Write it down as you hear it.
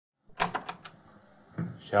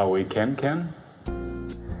Shall we KenKen?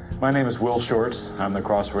 My name is Will Shortz. I'm the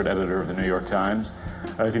crossword editor of the New York Times.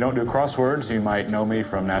 If you don't do crosswords, you might know me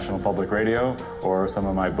from National Public Radio or some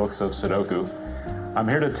of my books of Sudoku. I'm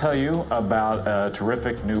here to tell you about a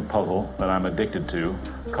terrific new puzzle that I'm addicted to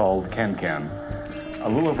called KenKen. A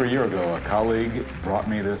little over a year ago, a colleague brought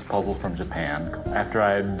me this puzzle from Japan. After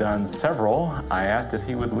I had done several, I asked if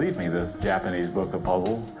he would leave me this Japanese book of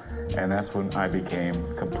puzzles, and that's when I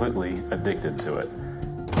became completely addicted to it.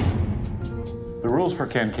 The rules for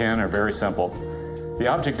KenKen are very simple. The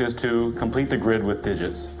object is to complete the grid with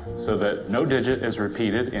digits so that no digit is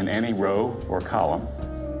repeated in any row or column.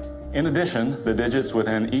 In addition, the digits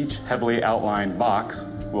within each heavily outlined box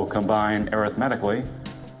will combine arithmetically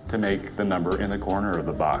to make the number in the corner of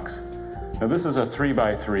the box. Now, this is a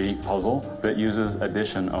 3x3 puzzle that uses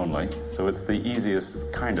addition only, so it's the easiest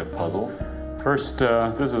kind of puzzle. First,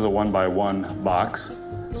 this is a 1x1 box,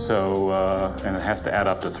 and it has to add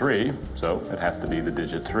up to 3, so it has to be the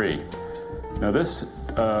digit 3. Now, this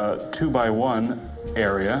 2x1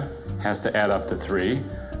 area has to add up to 3.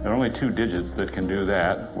 There are only 2 digits that can do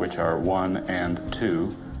that, which are 1 and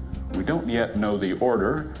 2. We don't yet know the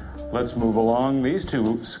order. Let's move along. These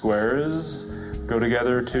 2 squares go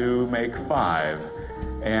together to make 5,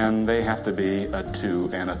 and they have to be a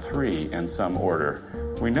 2 and a 3 in some order.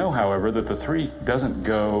 We know, however, that the 3 doesn't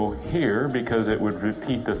go here because it would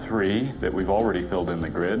repeat the 3 that we've already filled in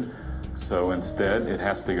the grid. So instead, it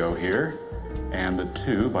has to go here, and the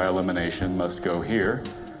 2, by elimination, must go here.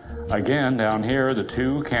 Again, down here, the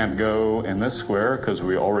 2 can't go in this square because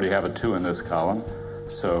we already have a 2 in this column.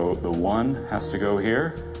 So the 1 has to go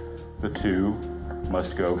here, the 2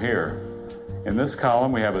 must go here. In this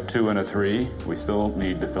column, we have a 2 and a 3. We still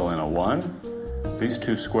need to fill in a 1. These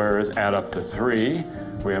 2 squares add up to 3.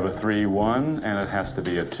 We have a 3, 1, and it has to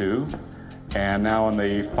be a 2. And now in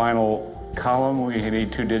the final column, we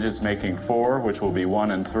need 2 digits making 4, which will be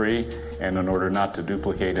 1 and 3. And in order not to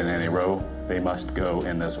duplicate in any row, they must go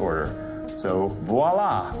in this order. So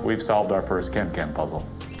voila, we've solved our first KenKen puzzle.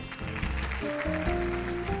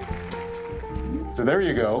 So there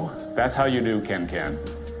you go. That's how you do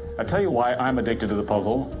KenKen. I'll tell you why I'm addicted to the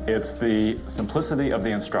puzzle. It's the simplicity of the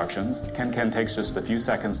instructions. KenKen takes just a few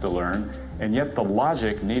seconds to learn, and yet the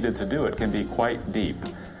logic needed to do it can be quite deep.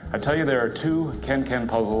 I tell you, there are 2 KenKen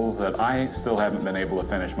puzzles that I still haven't been able to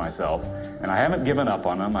finish myself, and I haven't given up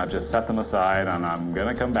on them. I've just set them aside, and I'm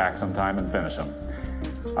going to come back sometime and finish them.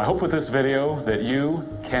 I hope with this video that you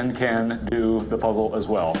KenKen do the puzzle as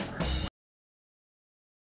well.